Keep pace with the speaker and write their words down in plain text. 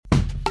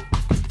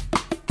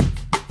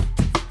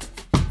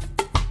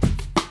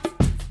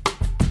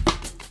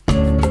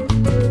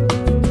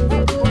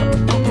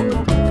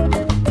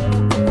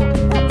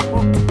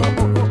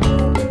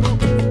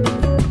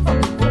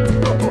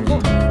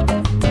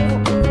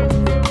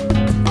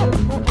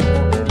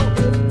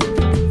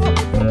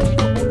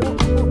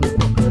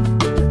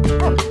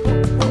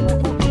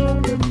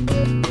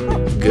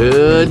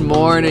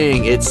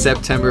morning. It's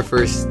September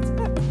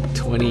 1st,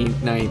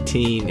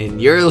 2019, and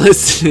you're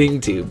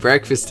listening to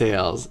Breakfast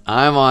Tales.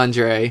 I'm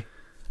Andre.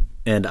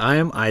 And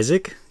I'm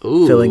Isaac,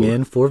 Ooh. filling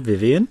in for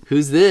Vivian.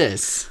 Who's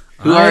this?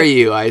 Who are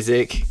you,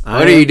 Isaac?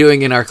 What are you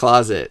doing in our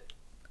closet?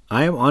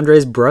 I am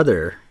Andre's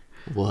brother.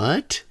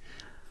 What?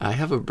 I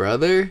have a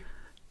brother?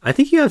 I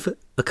think you have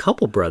a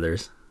couple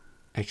brothers.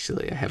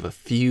 Actually, I have a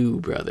few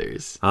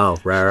brothers. Oh,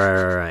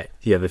 right.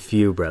 You have a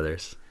few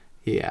brothers.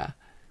 Yeah.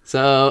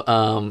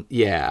 So,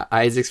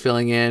 Isaac's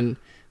filling in.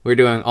 We're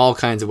doing all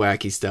kinds of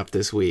wacky stuff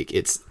this week.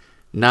 It's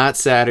not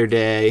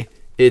Saturday.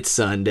 It's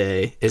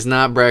Sunday. It's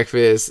not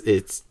breakfast.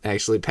 It's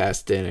actually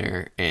past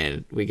dinner.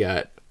 And we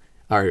got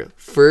our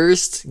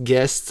first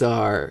guest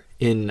star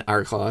in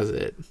our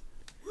closet.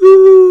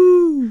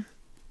 Woo!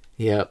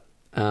 Yep.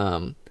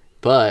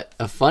 But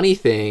a funny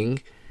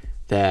thing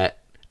that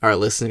our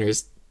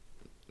listeners,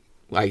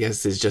 I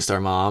guess, is just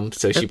our mom,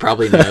 so she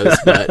probably knows,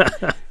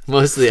 but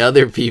most of the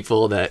other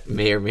people that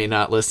may or may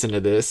not listen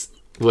to this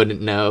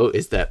wouldn't know,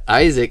 is that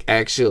Isaac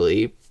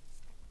actually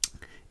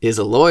is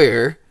a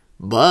lawyer,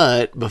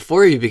 but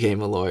before he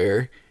became a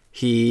lawyer,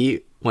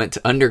 he went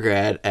to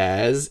undergrad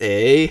as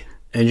a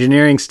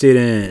engineering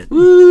student.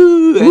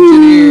 Woo!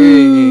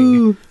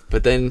 Engineering. Woo!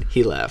 But then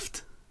he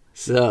left.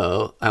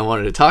 So I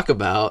wanted to talk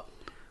about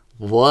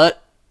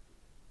what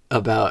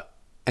about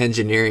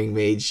engineering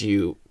made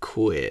you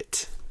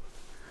quit.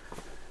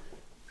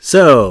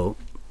 So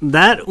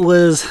that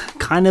was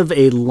kind of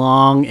a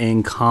long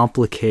and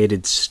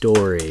complicated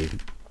story.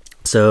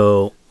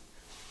 So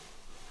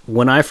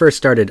when I first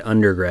started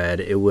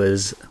undergrad, it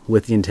was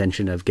with the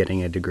intention of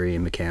getting a degree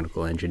in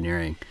mechanical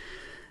engineering.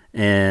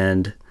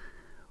 And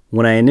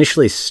when I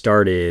initially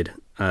started,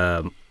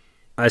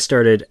 I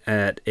started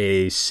at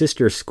a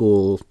sister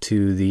school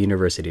to the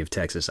University of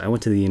Texas. I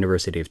went to the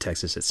University of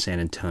Texas at San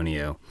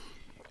Antonio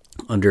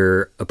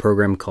under a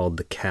program called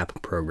the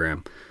CAP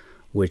program,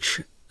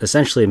 which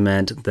essentially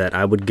meant that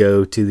I would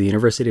go to the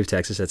University of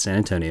Texas at San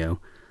Antonio,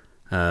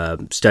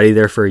 study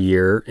there for a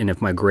year, and if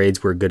my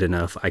grades were good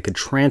enough, I could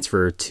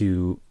transfer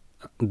to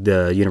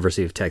the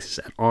University of Texas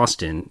at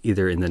Austin,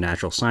 either in the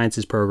Natural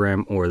Sciences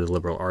program or the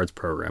Liberal Arts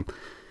program.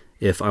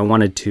 If I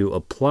wanted to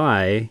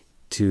apply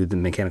to the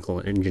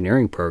Mechanical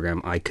Engineering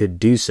program, I could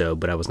do so,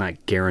 but I was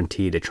not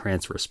guaranteed a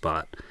transfer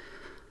spot.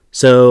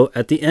 So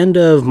at the end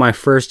of my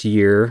first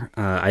year,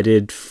 I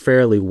did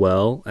fairly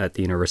well at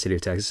the University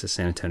of Texas at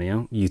San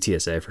Antonio,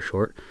 UTSA for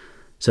short.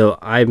 So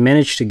I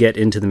managed to get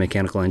into the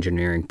mechanical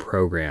engineering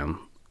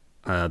program.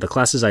 The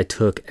classes I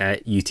took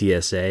at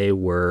UTSA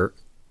were,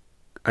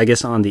 I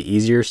guess, on the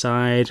easier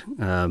side.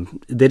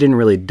 They didn't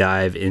really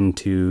dive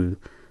into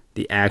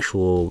the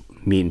actual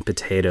meat and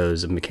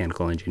potatoes of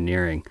mechanical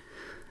engineering.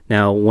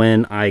 Now,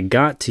 when I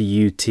got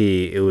to UT,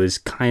 it was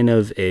kind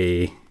of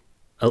a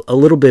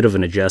little bit of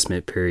an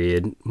adjustment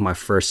period my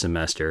first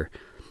semester,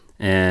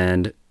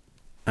 and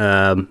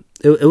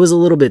it was a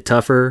little bit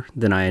tougher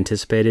than I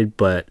anticipated,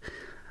 but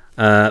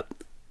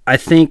I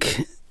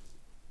think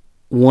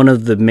one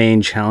of the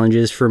main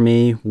challenges for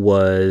me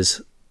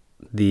was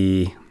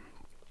the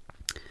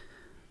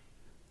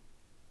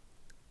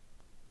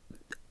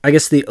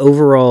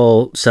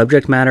overall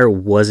subject matter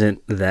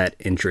wasn't that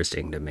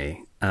interesting to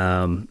me.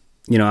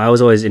 I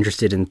was always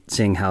interested in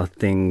seeing how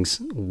things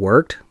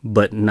worked,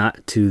 but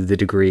not to the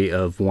degree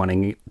of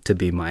wanting it to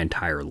be my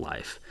entire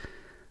life.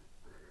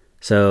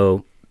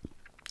 So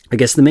I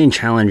guess the main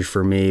challenge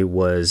for me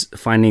was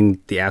finding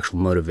the actual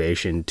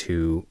motivation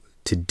to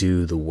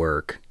do the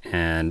work.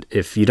 And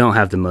if you don't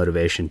have the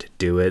motivation to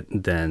do it,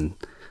 then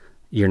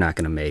you're not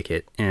going to make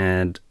it.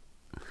 And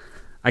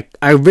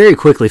I very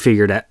quickly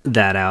figured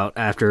that out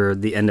after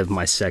the end of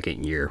my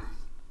second year.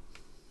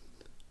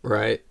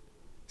 Right.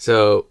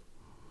 So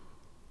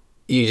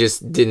you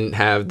just didn't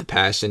have the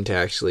passion to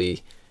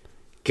actually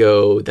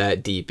go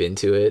that deep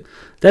into it?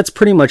 That's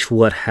pretty much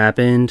what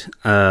happened.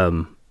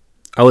 I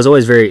was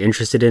always very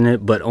interested in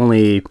it, but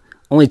only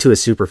to a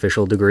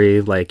superficial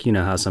degree. Like, you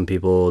know how some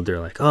people, they're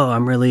like, oh,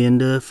 I'm really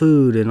into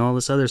food and all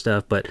this other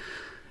stuff, but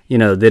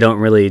they don't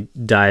really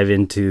dive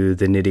into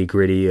the nitty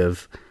gritty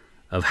of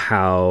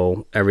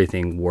how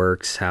everything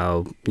works,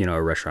 how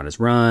a restaurant is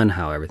run,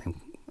 how everything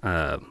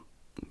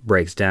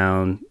breaks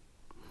down.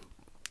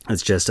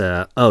 It's just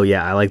I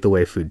like the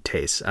way food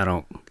tastes. I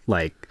don't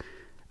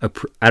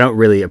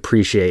really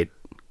appreciate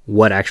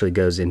what actually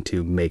goes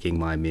into making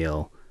my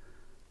meal.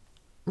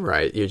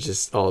 Right, you're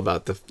just all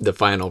about the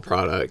final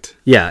product.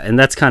 Yeah, and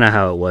that's kind of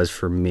how it was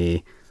for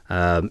me.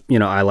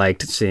 I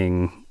liked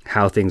seeing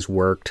how things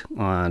worked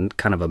on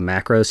kind of a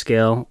macro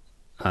scale,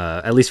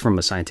 at least from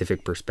a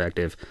scientific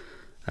perspective.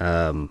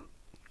 With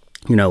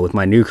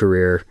my new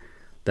career,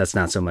 that's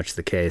not so much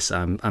the case.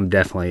 I'm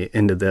definitely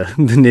into the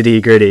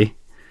nitty gritty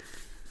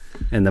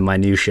and the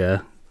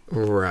minutia.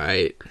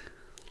 Right.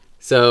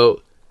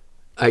 So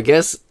I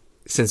guess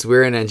since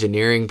we're an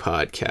engineering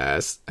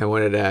podcast, I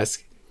wanted to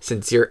ask,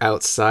 since you're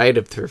outside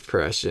of the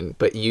profession,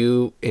 but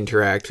you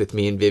interact with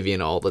me and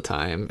Vivian all the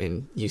time,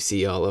 and you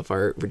see all of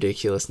our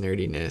ridiculous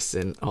nerdiness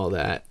and all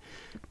that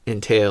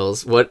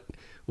entails, what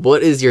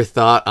is your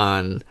thought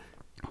on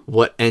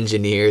what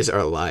engineers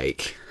are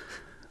like.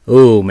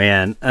 Oh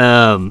man.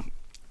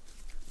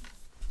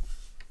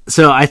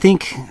 So I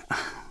think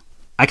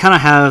I kind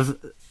of have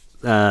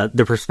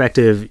the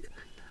perspective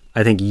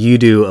I think you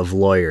do of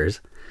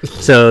lawyers.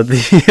 So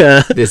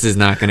This is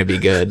not going to be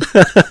good.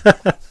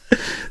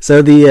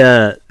 So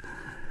the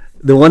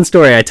one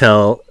story I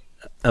tell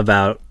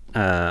about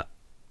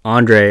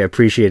Andre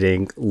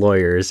appreciating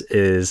lawyers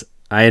is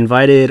I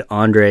invited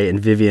Andre and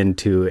Vivian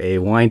to a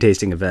wine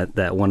tasting event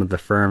that one of the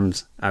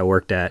firms I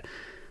worked at,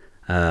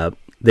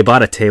 they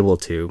bought a table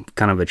to,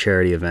 kind of a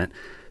charity event.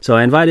 So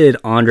I invited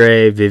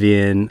Andre,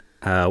 Vivian,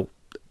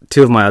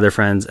 two of my other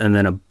friends, and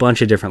then a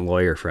bunch of different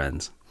lawyer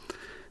friends.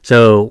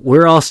 So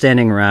we're all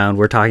standing around,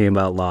 we're talking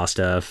about law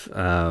stuff,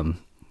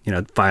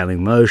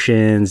 filing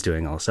motions,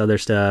 doing all this other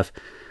stuff.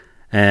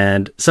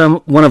 And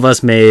one of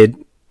us made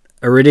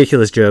a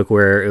ridiculous joke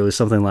where it was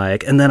something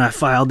like, and then I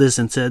filed this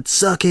and said,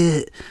 suck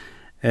it.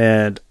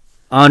 And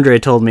Andre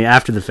told me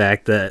after the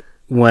fact that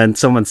when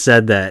someone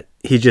said that,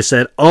 he just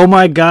said, oh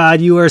my God,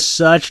 you are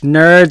such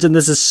nerds and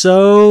this is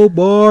so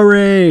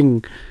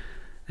boring.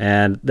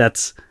 And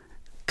that's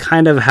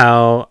kind of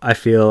how I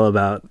feel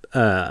about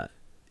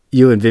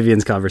you and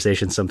Vivian's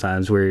conversations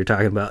sometimes, where you're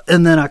talking about,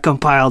 and then I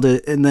compiled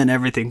it and then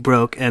everything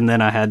broke and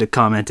then I had to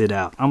comment it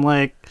out. I'm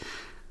like,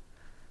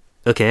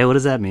 okay, what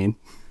does that mean?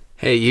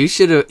 Hey, you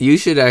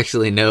should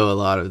actually know a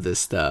lot of this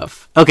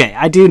stuff. Okay,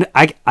 I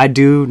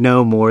do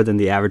know more than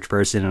the average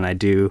person, and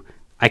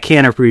I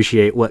can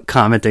appreciate what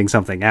commenting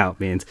something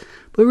out means.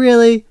 But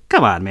really,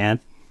 come on,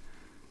 man.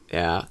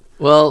 Yeah.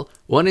 Well,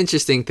 one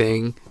interesting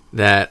thing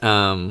that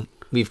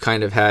we've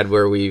kind of had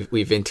where we've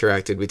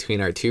interacted between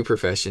our two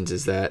professions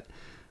is that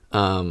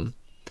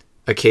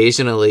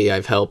occasionally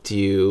I've helped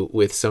you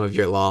with some of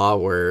your law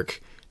work,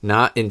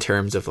 not in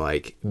terms of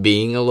like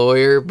being a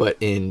lawyer, but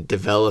in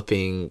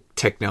developing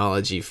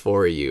technology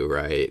for you,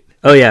 right?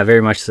 Oh yeah,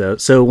 very much so.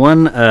 So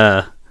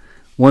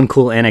one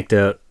cool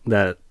anecdote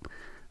that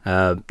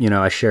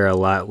I share a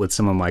lot with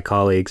some of my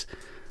colleagues.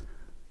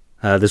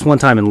 This one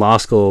time in law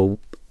school,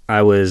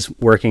 I was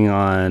working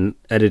on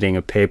editing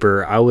a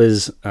paper. I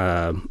was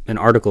an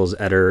articles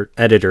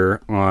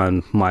editor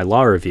on my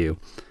law review,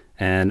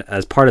 and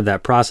as part of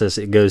that process,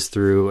 it goes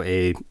through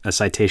a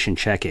citation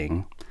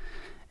checking.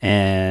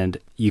 And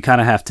you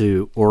kind of have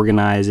to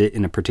organize it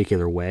in a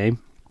particular way.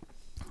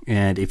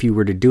 And if you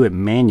were to do it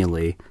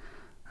manually,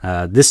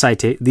 these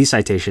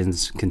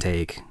citations can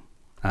take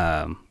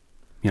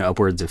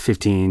upwards of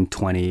 15,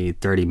 20,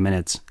 30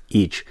 minutes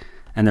each.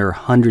 And there are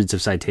hundreds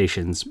of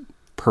citations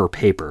per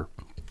paper.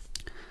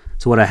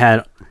 So what I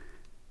had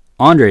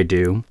Andre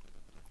do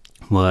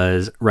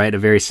was write a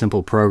very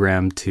simple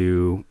program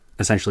to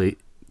essentially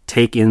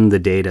take in the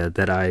data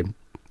that I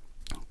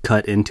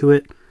cut into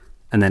it,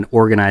 and then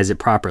organize it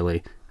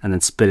properly, and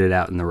then spit it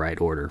out in the right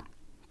order.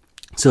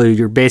 So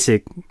your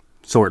basic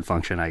sort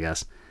function, I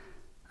guess.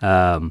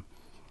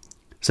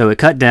 So it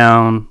cut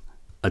down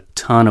a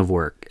ton of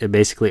work. It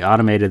basically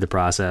automated the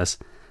process.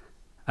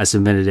 I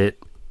submitted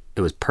it.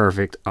 It was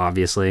perfect,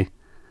 obviously.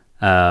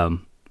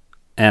 And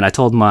I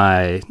told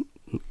my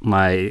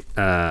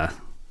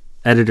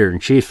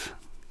editor-in-chief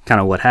kind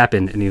of what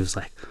happened, and he was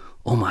like,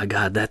 oh my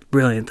God, that's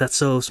brilliant. That's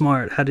so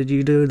smart. How did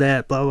you do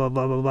that? Blah, blah,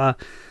 blah, blah, blah.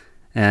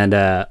 And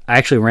I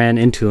actually ran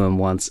into him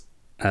once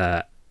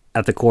at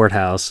the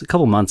courthouse a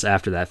couple months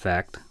after that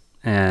fact.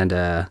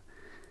 And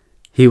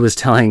he was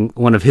telling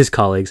one of his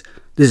colleagues,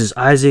 this is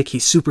Isaac.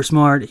 He's super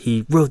smart.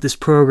 He wrote this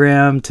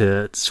program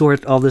to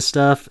sort all this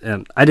stuff.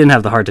 And I didn't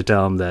have the heart to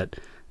tell him that,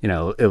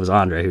 it was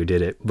Andre who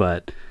did it.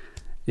 But,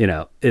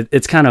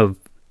 it's kind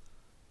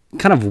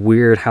of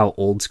weird how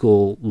old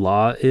school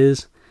law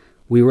is.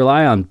 We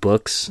rely on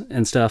books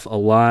and stuff a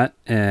lot.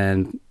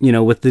 And,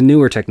 with the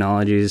newer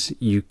technologies,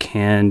 you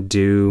can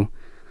do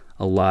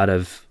a lot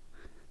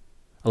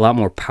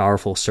more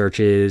powerful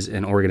searches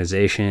and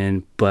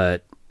organization,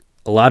 but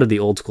a lot of the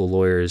old school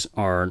lawyers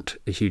aren't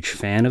a huge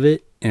fan of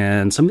it.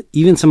 And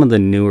even some of the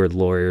newer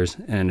lawyers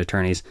and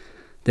attorneys,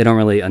 they don't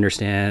really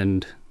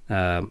understand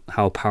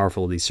how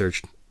powerful these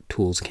search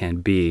tools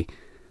can be.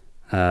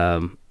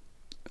 For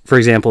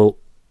example,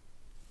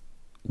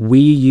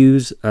 we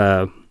use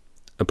a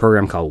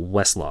program called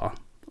Westlaw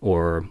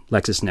or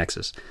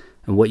LexisNexis.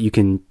 And what you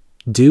can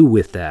do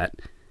with that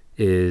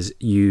is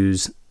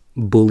use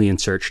Boolean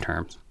search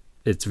terms.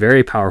 It's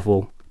very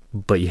powerful,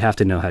 but you have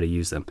to know how to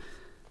use them.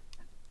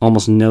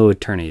 Almost no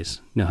attorneys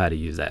know how to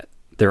use that.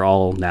 They're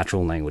all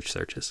natural language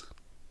searches.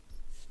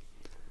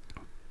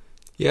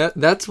 Yeah,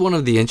 that's one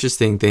of the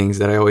interesting things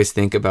that I always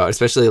think about,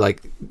 especially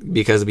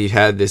because we've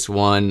had this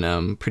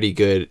one pretty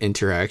good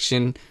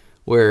interaction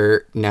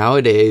where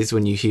nowadays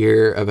when you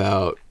hear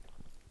about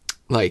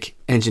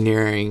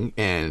engineering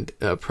and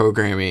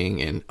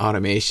programming and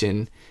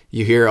automation,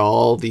 you hear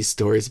all these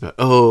stories about,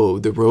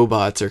 the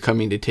robots are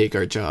coming to take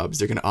our jobs.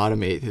 They're going to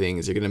automate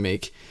things. They're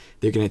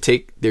going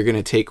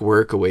to take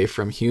work away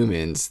from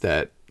humans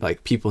that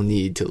people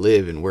need to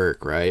live and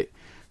work, right?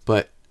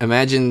 But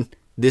imagine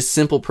this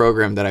simple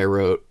program that I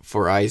wrote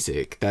for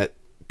Isaac,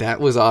 that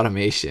was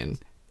automation,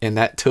 and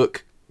that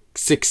took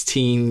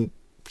 16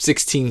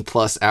 16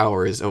 plus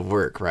hours of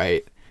work,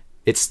 right?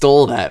 It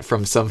stole that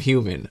from some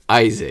human,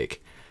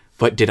 Isaac.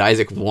 But did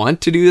Isaac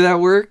want to do that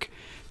work?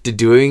 Did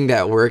doing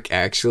that work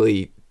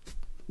actually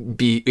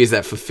is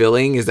that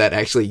fulfilling? Is that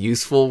actually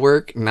useful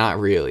work? Not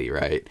really,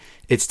 right?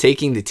 It's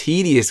taking the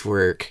tedious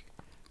work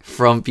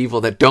from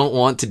people that don't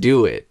want to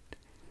do it.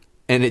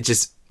 And it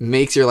just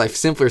makes your life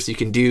simpler so you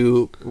can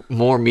do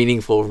more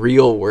meaningful,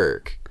 real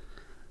work.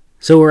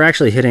 So we're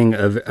actually hitting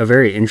a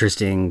very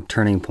interesting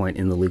turning point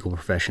in the legal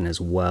profession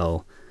as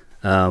well.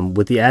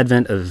 With the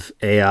advent of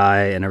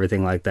AI and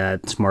everything like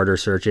that, smarter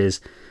searches.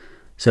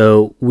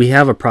 So we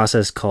have a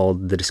process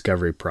called the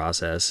discovery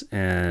process.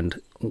 And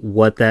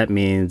what that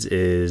means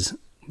is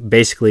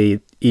basically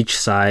each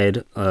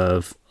side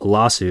of a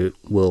lawsuit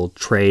will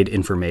trade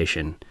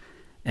information.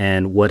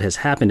 And what has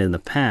happened in the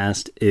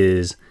past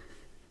is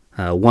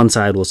one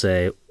side will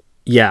say,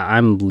 yeah,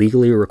 I'm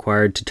legally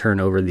required to turn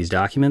over these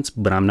documents,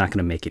 but I'm not going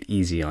to make it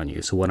easy on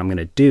you. So what I'm going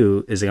to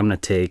do is I'm going to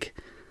take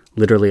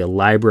literally a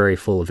library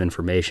full of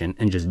information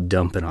and just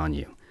dump it on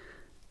you.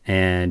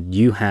 And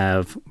you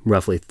have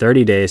roughly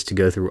 30 days to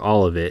go through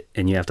all of it,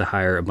 and you have to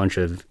hire a bunch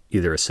of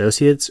either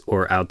associates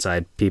or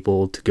outside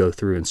people to go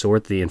through and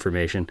sort the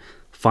information,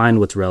 find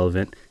what's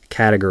relevant,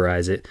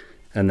 categorize it,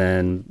 and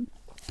then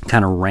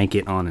kind of rank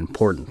it on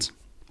importance.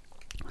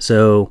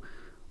 So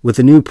with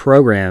the new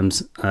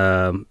programs,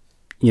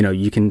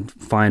 you can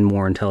find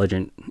more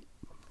intelligent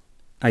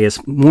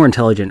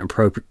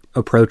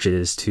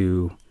approaches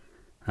to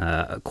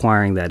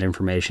acquiring that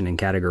information and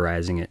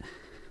categorizing it.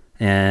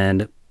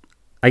 And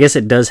I guess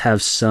it does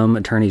have some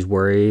attorneys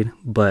worried,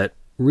 but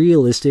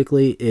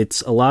realistically,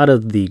 it's a lot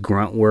of the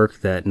grunt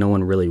work that no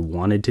one really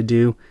wanted to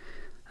do.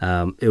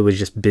 It was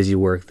just busy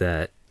work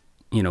that,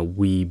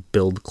 we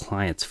build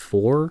clients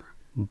for,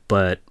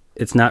 but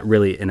it's not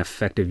really an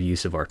effective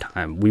use of our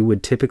time. We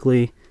would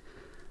typically,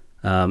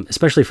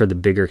 especially for the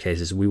bigger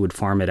cases, we would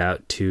farm it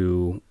out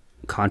to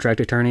contract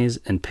attorneys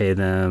and pay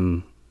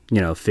them,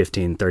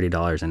 $15,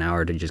 $30 an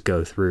hour to just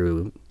go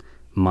through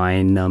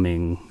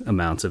mind-numbing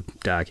amounts of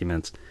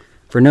documents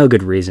for no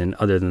good reason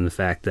other than the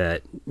fact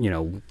that,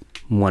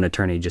 one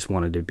attorney just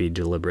wanted to be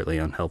deliberately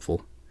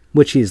unhelpful,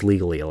 which he's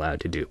legally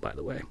allowed to do, by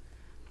the way.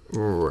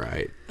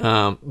 Right.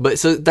 But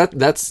so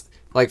that's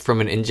like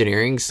from an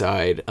engineering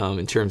side,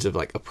 in terms of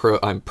like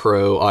I'm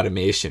pro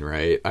automation,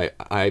 right?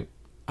 I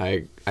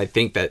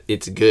think that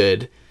it's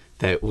good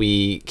that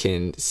we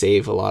can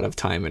save a lot of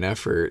time and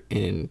effort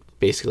in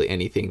basically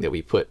anything that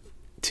we put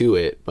to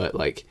it. But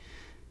like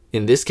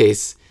in this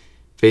case,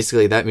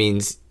 basically that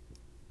means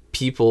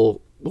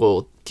people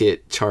will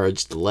get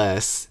charged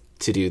less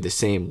to do the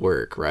same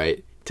work,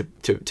 right?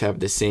 To have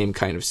the same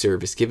kind of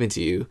service given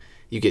to you,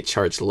 you get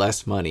charged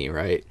less money,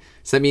 right?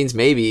 So that means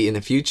maybe in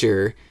the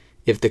future,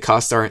 if the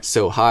costs aren't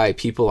so high,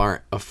 people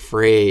aren't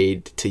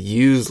afraid to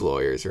use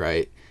lawyers,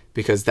 right?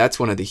 Because that's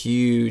one of the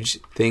huge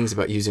things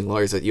about using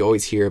lawyers that you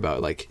always hear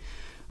about, like,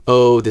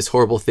 oh, this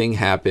horrible thing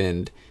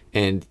happened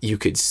and you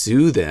could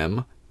sue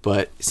them,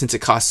 but since it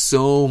costs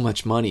so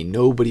much money,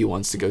 nobody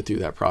wants to go through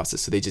that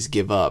process, so they just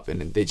give up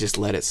and they just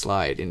let it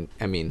slide. And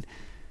I mean,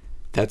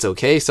 that's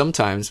okay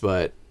sometimes,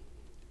 but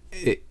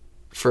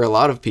for a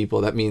lot of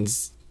people, that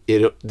means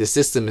the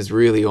system is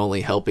really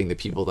only helping the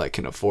people that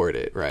can afford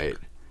it, right?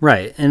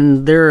 Right,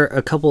 and there are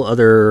a couple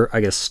other,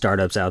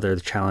 startups out there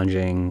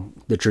challenging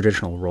the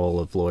traditional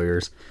role of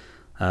lawyers.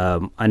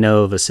 I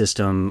know of a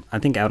system, I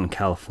think out in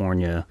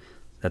California,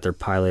 that they're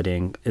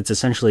piloting. It's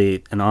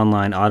essentially an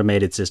online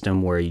automated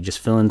system where you just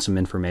fill in some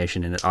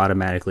information and it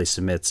automatically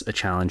submits a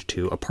challenge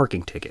to a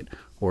parking ticket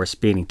or a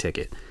speeding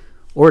ticket.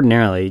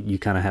 Ordinarily, you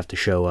kind of have to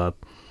show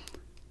up,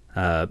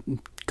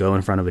 go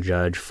in front of a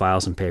judge,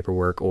 file some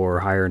paperwork, or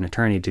hire an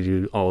attorney to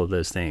do all of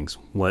those things.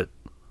 What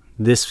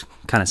this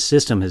kind of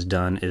system has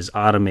done is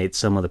automate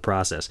some of the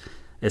process.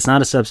 It's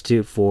not a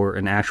substitute for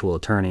an actual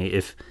attorney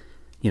if,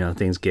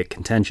 things get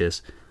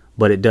contentious,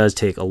 but it does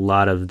take a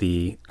lot of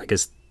the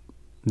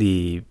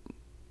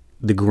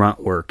grunt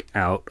work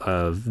out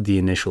of the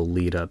initial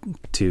lead up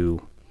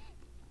to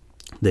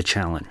the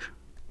challenge.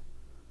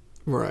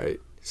 Right.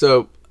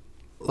 So,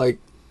 like,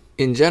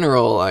 in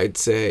general, I'd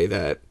say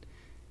that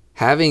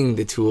having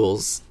the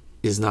tools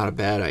is not a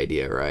bad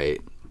idea,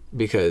 right?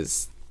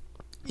 Because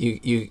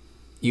you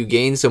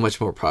gain so much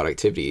more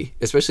productivity,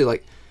 especially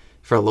like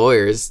for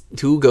lawyers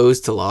who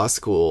goes to law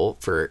school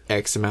for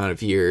X amount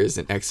of years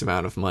and X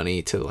amount of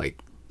money to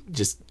like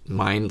just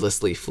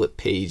mindlessly flip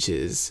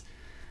pages.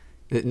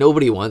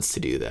 Nobody wants to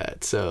do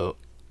that. So,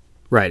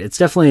 right. It's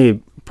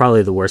definitely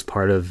probably the worst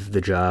part of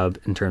the job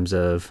in terms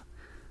of,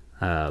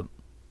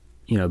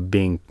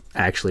 being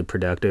actually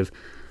productive.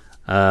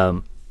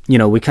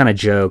 We kind of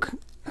joke,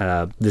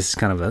 this is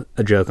kind of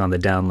a joke on the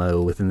down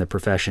low within the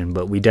profession,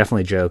 but we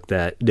definitely joke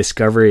that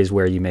discovery is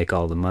where you make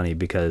all the money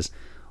because,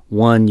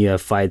 one, you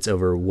have fights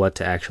over what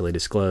to actually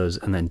disclose,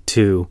 and then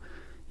two,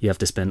 you have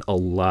to spend a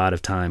lot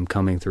of time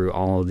coming through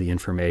all of the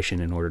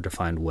information in order to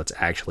find what's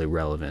actually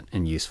relevant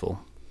and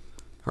useful.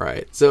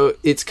 Right. So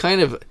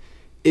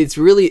it's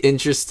really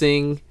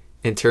interesting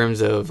in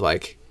terms of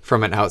like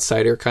from an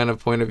outsider kind of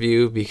point of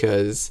view,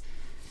 because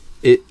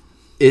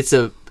it's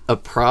a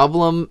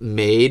problem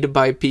made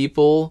by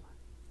people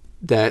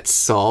that's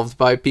solved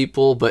by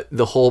people, but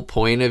the whole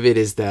point of it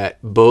is that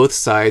both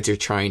sides are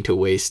trying to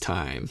waste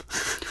time.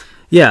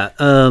 Yeah,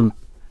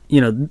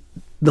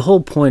 the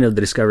whole point of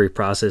the discovery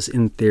process,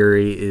 in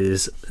theory,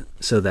 is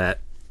so that,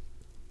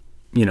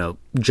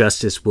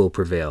 justice will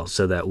prevail,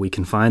 so that we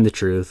can find the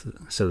truth,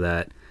 so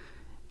that,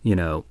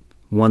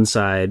 one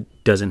side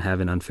doesn't have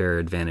an unfair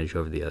advantage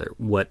over the other.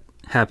 What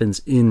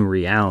happens in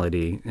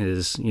reality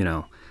is,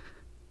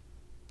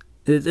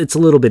 it's a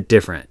little bit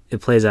different.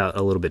 It plays out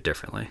a little bit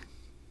differently.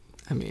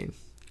 I mean,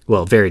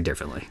 well, very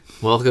differently.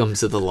 Welcome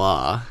to the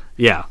law.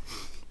 Yeah.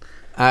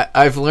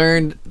 I've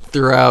learned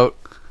throughout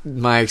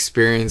my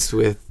experience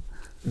with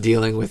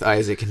dealing with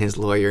Isaac and his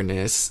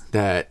lawyerness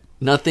that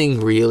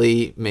nothing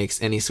really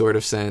makes any sort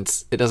of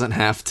sense. It doesn't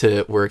have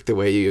to work the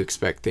way you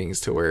expect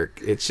things to work.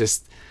 It's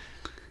just,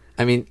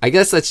 I mean, I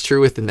guess that's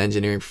true with the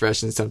engineering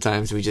profession.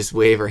 Sometimes we just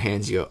wave our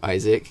hands, you go,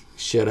 Isaac,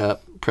 shut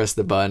up, press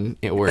the button,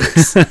 it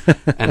works.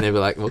 And they'll be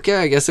like, okay,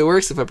 I guess it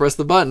works if I press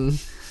the button.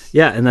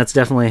 Yeah, and that's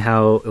definitely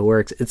how it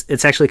works.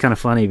 It's actually kind of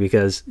funny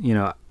because,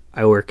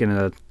 I work in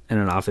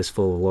an office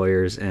full of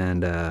lawyers,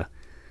 and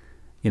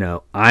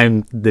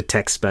I'm the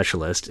tech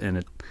specialist,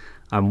 and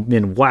I'm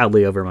in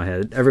wildly over my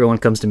head. Everyone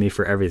comes to me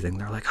for everything.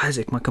 They're like,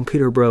 Isaac, my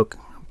computer broke.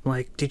 I'm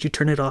like, did you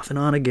turn it off and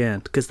on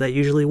again? Because that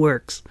usually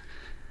works.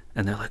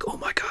 And they're like, oh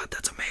my God,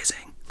 that's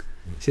amazing.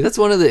 See, that's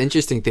one of the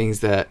interesting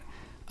things that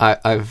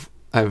I've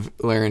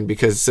learned,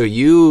 because so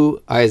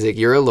you, Isaac,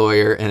 you're a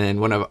lawyer, and then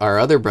one of our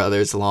other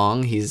brothers,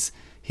 Long, he's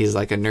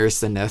like a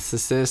nurse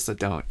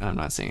anesthetist. I'm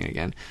not saying it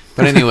again.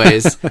 But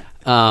anyways,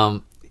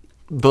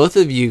 both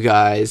of you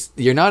guys,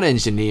 you're not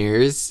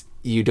engineers.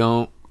 You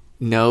don't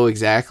know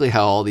exactly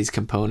how all these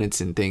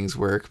components and things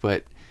work,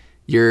 but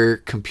you're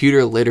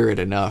computer literate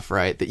enough,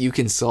 right, that you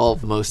can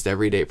solve most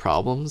everyday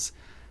problems.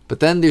 But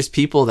then there's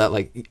people that,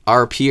 like,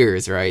 our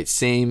peers, right,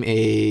 same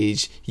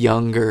age,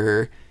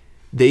 younger,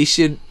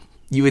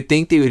 you would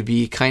think they would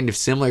be kind of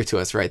similar to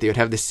us, right? They would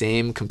have the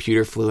same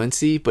computer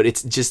fluency, but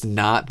it's just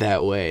not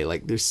that way.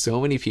 Like, there's so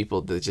many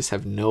people that just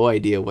have no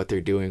idea what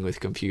they're doing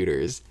with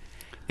computers,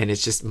 and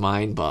it's just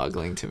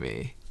mind-boggling to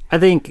me. I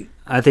think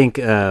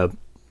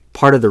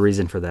part of the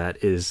reason for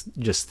that is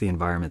just the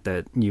environment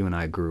that you and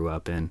I grew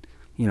up in.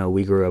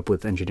 We grew up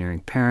with engineering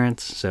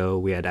parents, so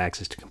we had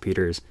access to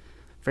computers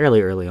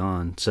fairly early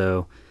on.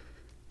 So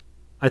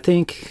I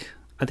think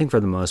for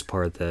the most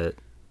part that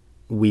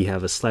we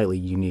have a slightly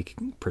unique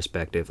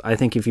perspective. I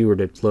think if you were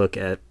to look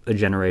at a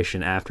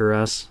generation after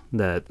us,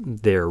 that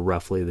they're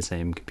roughly the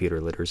same computer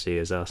literacy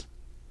as us.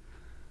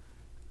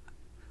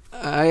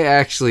 I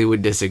actually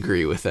would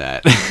disagree with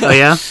that. Oh,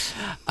 yeah?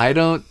 I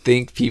don't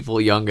think people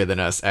younger than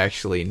us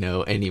actually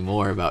know any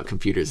more about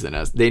computers than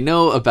us. They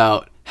know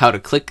about how to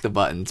click the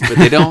buttons, but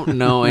they don't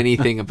know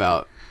anything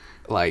about,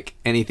 like,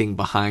 anything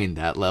behind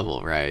that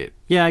level, right?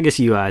 Yeah, I guess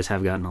you guys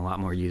have gotten a lot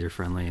more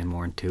user-friendly and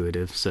more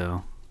intuitive,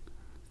 so...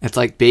 It's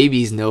like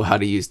babies know how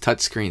to use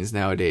touchscreens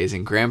nowadays,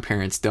 and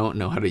grandparents don't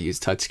know how to use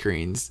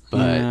touchscreens.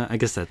 But yeah, I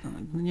guess that.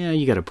 Yeah,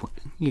 you got a point.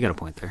 You got a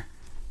point there.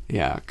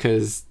 Yeah,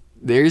 because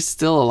there's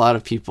still a lot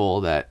of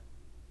people that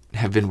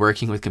have been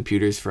working with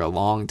computers for a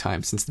long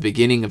time, since the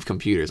beginning of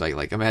computers.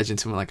 Like imagine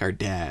someone like our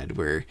dad,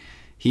 where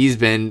he's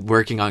been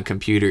working on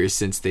computers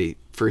since they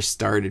first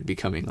started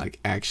becoming, like,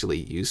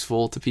 actually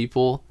useful to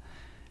people.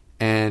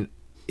 And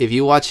if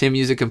you watch him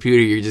use a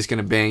computer, you're just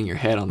gonna bang your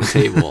head on the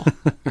table,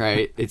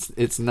 right?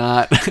 It's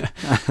not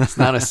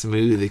a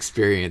smooth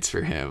experience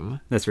for him.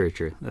 That's very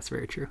true. That's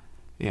very true.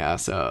 Yeah,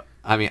 so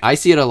I mean, I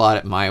see it a lot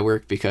at my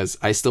work because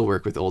I still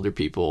work with older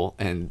people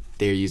and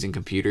they're using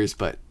computers,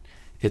 but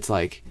it's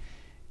like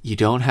you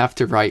don't have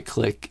to right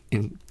click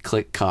and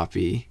click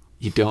copy.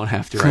 You don't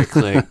have to right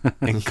click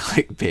and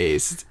click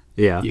paste.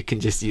 Yeah, you can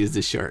just use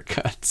the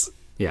shortcuts.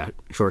 Yeah,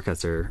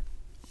 shortcuts are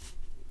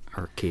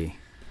key.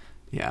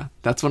 Yeah,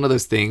 that's one of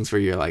those things where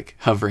you're, like,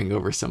 hovering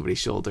over somebody's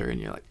shoulder and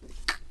you're like,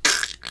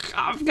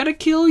 I'm gonna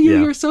kill you,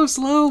 yeah. You're so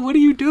slow, what are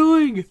you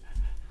doing?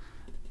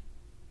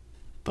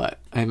 But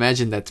I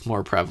imagine that's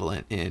more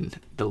prevalent in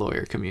the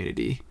lawyer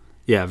community.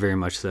 Yeah, very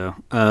much so.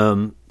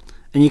 And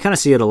you kind of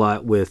see it a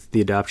lot with the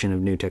adoption of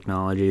new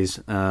technologies.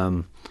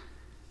 So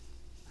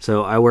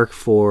I work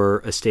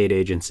for a state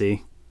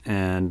agency,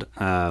 and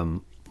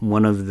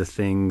one of the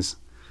things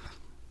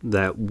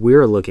that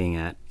we're looking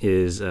at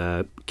is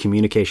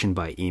communication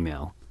by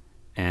email.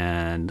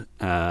 And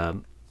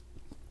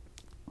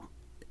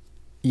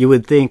you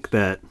would think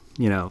that,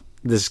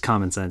 this is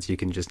common sense. You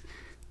can just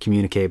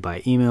communicate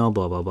by email,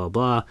 blah, blah, blah,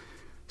 blah.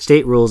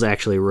 State rules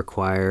actually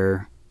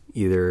require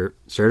either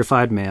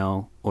certified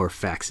mail or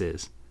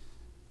faxes.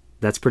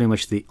 That's pretty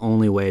much the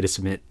only way to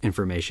submit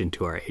information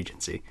to our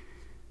agency.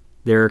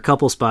 There are a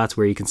couple spots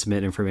where you can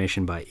submit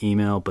information by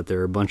email, but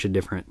there are a bunch of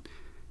different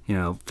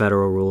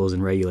federal rules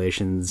and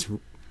regulations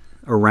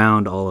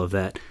around all of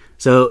that.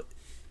 So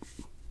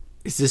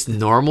is this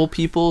normal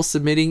people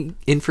submitting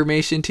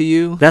information to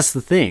you? That's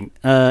the thing.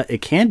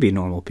 It can be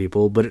normal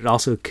people, but it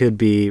also could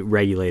be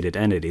regulated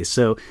entities.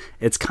 So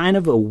it's kind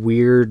of a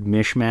weird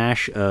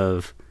mishmash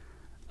of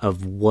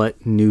of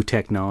what new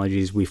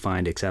technologies we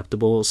find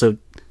acceptable. So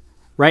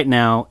right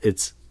now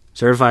it's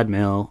certified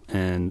mail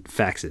and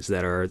faxes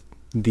that are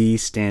the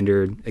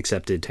standard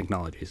accepted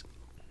technologies.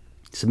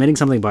 Submitting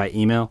something by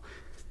email,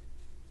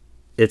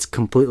 it's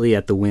completely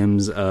at the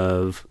whims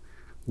of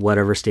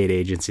whatever state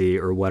agency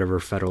or whatever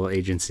federal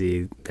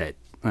agency that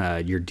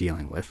you're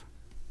dealing with.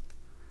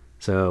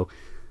 So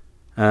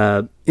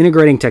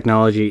integrating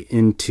technology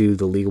into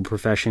the legal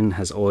profession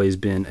has always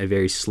been a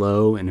very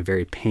slow and a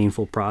very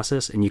painful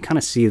process, and you kind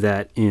of see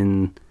that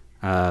in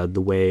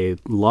the way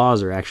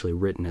laws are actually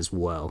written as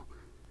well.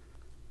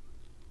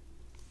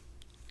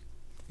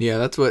 Yeah,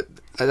 that's what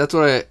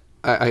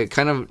I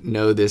kind of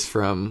know this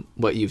from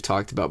what you've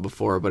talked about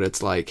before, but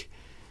it's like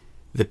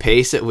the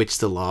pace at which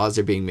the laws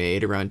are being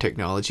made around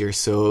technology are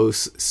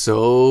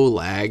so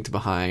lagged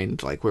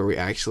behind like where we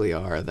actually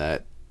are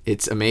that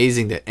it's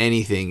amazing that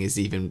anything is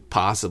even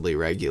possibly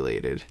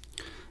regulated.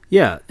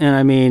 Yeah, and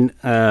I mean,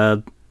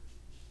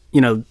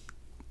 you know,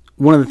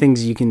 one of the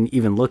things you can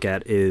even look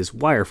at is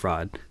wire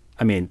fraud.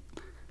 I mean,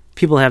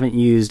 people haven't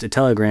used a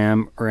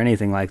telegram or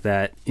anything like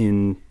that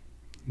in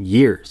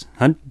years,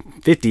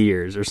 50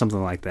 years or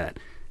something like that,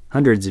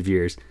 hundreds of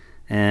years.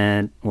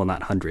 And, well,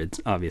 not hundreds,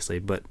 obviously,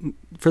 but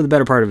for the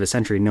better part of a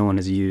century, no one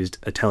has used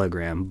a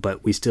telegram,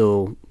 but we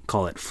still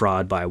call it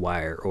fraud by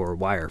wire or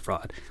wire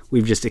fraud.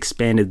 We've just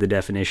expanded the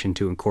definition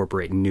to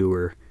incorporate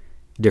newer,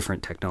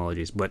 different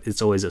technologies, but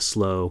it's always a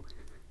slow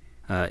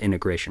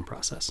integration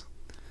process.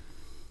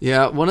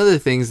 Yeah, one of the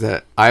things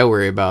that I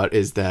worry about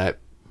is that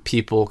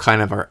people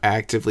kind of are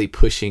actively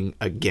pushing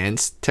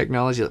against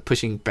technology, like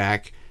pushing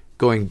back,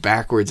 going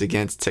backwards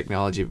against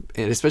technology,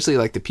 and especially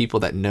like the people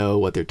that know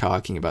what they're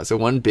talking about. So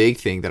one big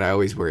thing that I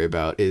always worry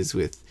about is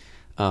with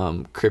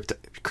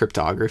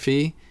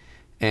cryptography,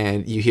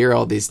 and you hear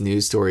all these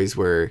news stories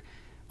where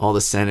all the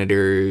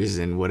senators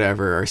and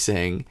whatever are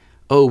saying,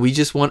 oh, we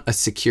just want a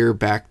secure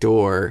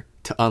backdoor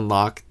to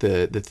unlock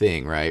the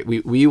thing, right?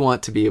 We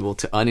want to be able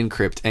to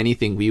unencrypt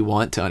anything we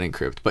want to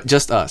unencrypt, but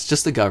just us,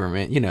 just the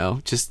government, you know,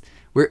 just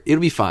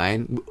it'll be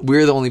fine.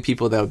 We're the only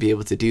people that will be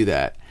able to do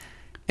that.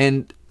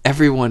 And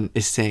everyone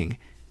is saying,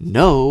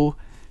 no,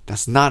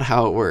 that's not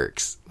how it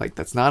works. Like,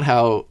 that's not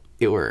how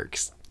it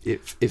works.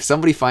 If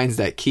somebody finds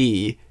that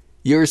key,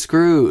 you're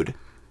screwed.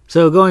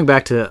 So going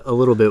back to a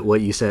little bit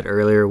what you said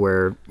earlier,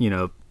 where, you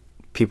know,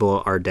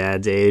 people our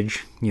dad's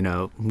age, you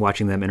know,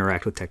 watching them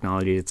interact with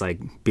technology, it's like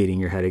beating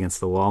your head against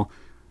the wall.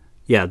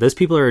 Yeah, those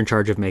people are in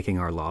charge of making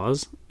our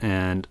laws.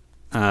 And,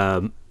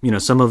 you know,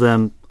 some of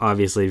them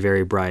obviously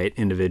very bright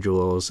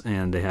individuals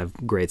and they have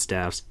great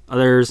staffs.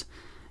 Others,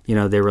 you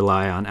know, they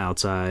rely on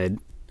outside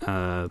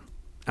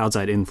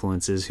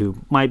influences who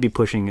might be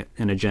pushing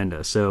an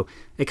agenda. So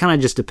it kind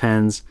of just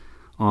depends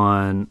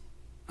on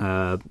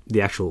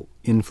the actual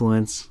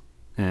influence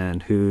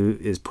and who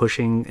is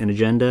pushing an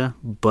agenda.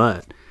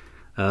 But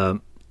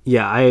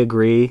yeah, I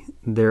agree.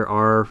 There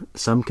are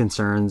some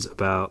concerns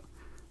about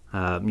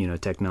you know,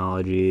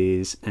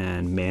 technologies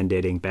and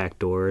mandating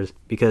backdoors,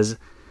 because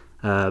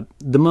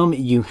the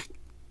moment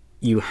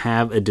you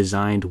have a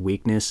designed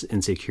weakness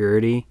in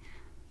security,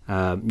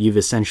 you've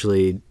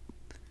essentially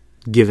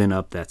given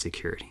up that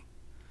security.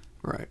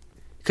 Right.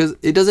 Because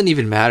it doesn't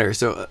even matter.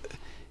 So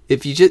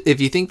if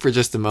you think for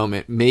just a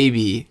moment,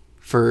 maybe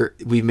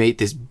we made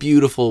this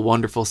beautiful,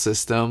 wonderful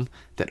system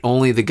that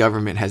only the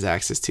government has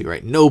access to,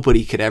 right?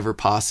 Nobody could ever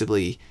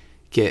possibly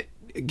get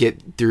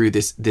through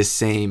this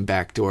same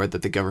backdoor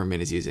that the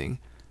government is using.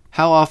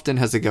 How often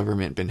has the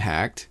government been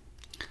hacked?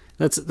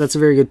 That's a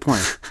very good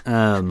point.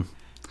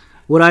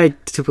 What I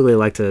typically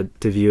like to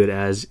view it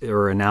as,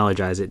 or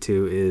analogize it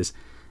to, is,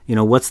 you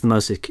know, what's the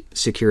most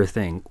secure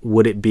thing?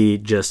 Would it be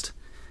just,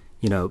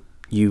 you know,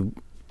 you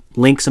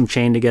link some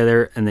chain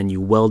together and then you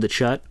weld it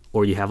shut,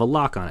 or you have a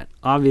lock on it?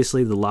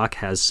 Obviously, the lock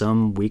has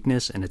some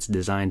weakness and it's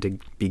designed to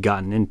be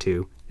gotten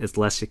into. It's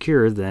less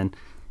secure than,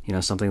 you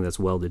know, something that's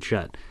welded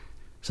shut.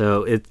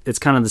 So it's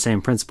kind of the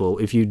same principle.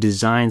 If you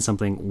design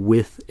something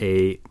with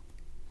a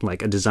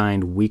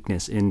designed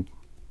weakness in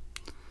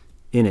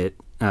it,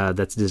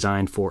 that's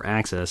designed for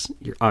access,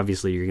 you're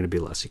going to be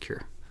less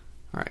secure.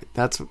 All right.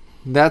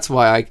 That's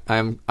why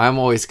I'm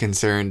always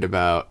concerned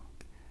about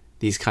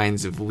these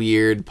kinds of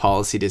weird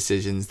policy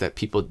decisions that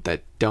people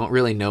that don't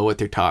really know what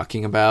they're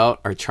talking about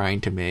are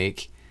trying to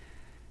make.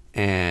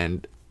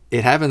 And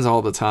it happens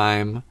all the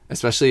time,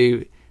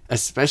 especially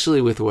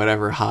with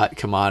whatever hot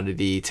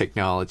commodity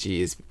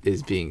technology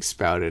is being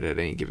sprouted at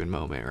any given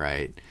moment,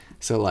 right?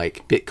 So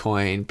like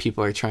Bitcoin,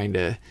 people are trying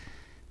to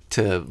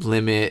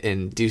limit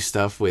and do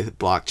stuff with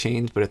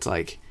blockchains, but it's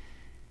like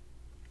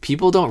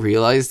people don't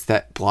realize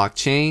that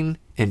blockchain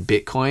and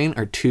Bitcoin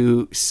are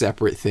two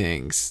separate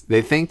things.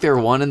 They think they're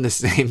one and the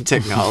same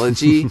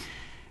technology,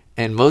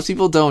 and most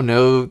people don't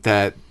know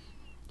that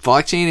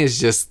blockchain is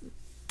just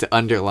the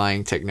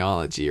underlying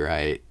technology,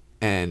 right?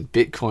 And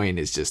Bitcoin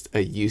is just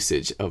a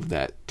usage of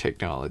that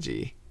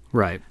technology.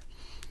 Right.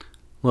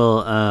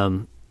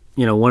 Well,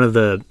 you know, one of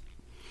the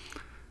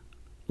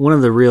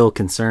real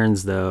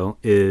concerns, though,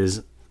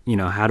 is, you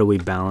know, how do we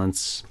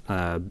balance,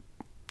 you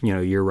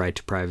know, your right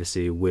to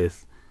privacy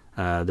with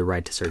the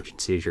right to search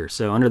and seizure.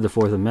 So under the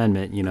Fourth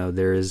Amendment,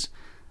 there is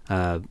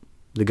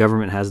the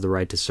government has the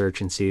right to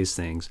search and seize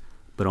things,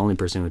 but only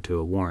pursuant to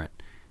a warrant.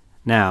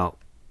 Now,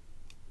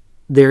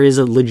 there is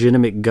a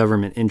legitimate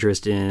government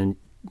interest in,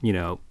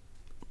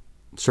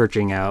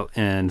 searching out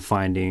and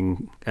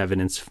finding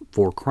evidence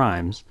for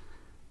crimes.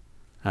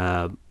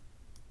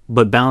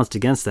 But balanced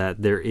against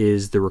that, there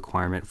is the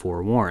requirement for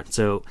a warrant.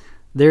 So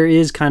there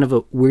is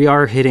we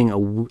are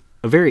hitting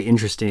a very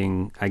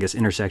interesting, I guess,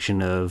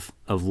 intersection of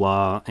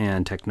law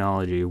and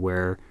technology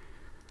where,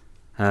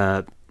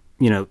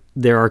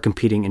 there are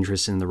competing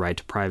interests in the right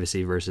to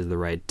privacy versus the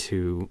right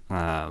to,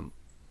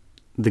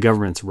 the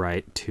government's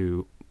right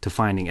to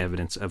finding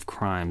evidence of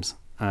crimes.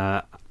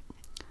 I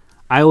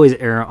always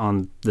err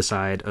on the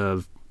side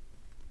of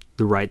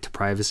the right to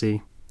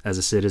privacy as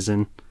a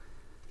citizen,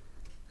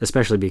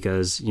 especially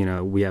because,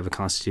 we have a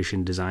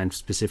constitution designed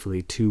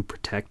specifically to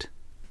protect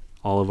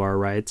all of our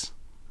rights.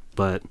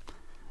 But,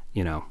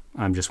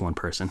 I'm just one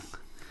person.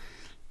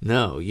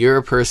 No, you're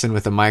a person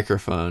with a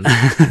microphone,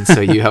 and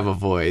so you have a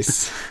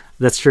voice.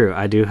 That's true.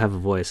 I do have a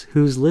voice.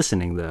 Who's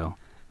listening, though?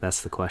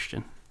 That's the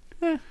question.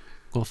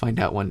 We'll find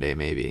out one day,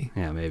 maybe.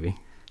 Yeah, maybe.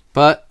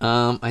 But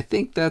I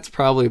think that's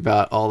probably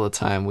about all the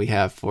time we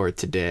have for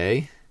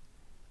today.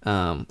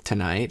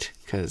 Tonight,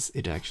 because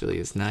it actually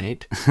is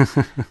night.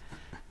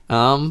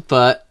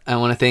 But I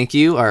want to thank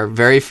you, our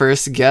very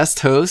first guest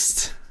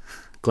host.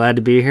 Glad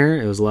to be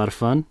here. It was a lot of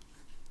fun.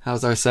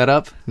 How's our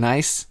setup?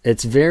 Nice?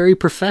 It's very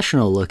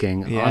professional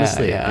looking, Yeah,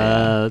 honestly.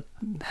 yeah.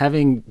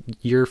 Having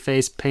your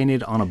face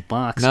painted on a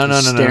box. No.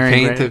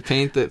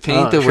 Paint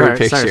the word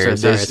picture.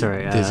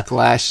 Sorry. There's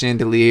glass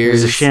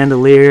chandeliers. There's a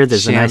chandelier.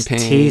 There's champagne. a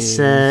nice tea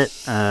set.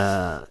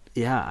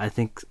 Yeah, I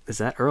think, is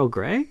that Earl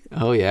Grey?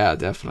 Oh, yeah,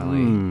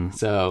 definitely.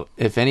 So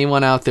if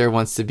anyone out there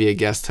wants to be a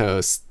guest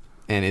host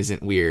and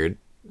isn't weird,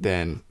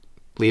 then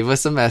leave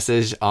us a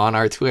message on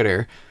our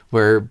Twitter.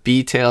 We're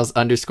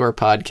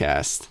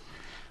btails_podcast.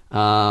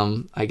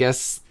 I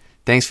guess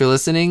thanks for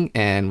listening,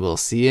 and we'll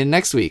see you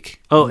next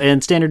week. Oh,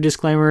 and standard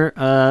disclaimer,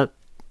 I'm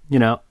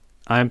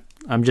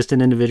just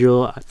an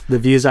individual. The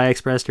views I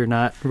expressed are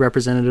not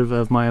representative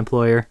of my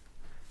employer.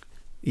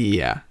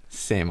 Yeah,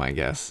 same, I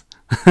guess.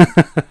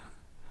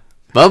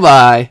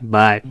 Bye-bye.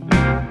 Bye.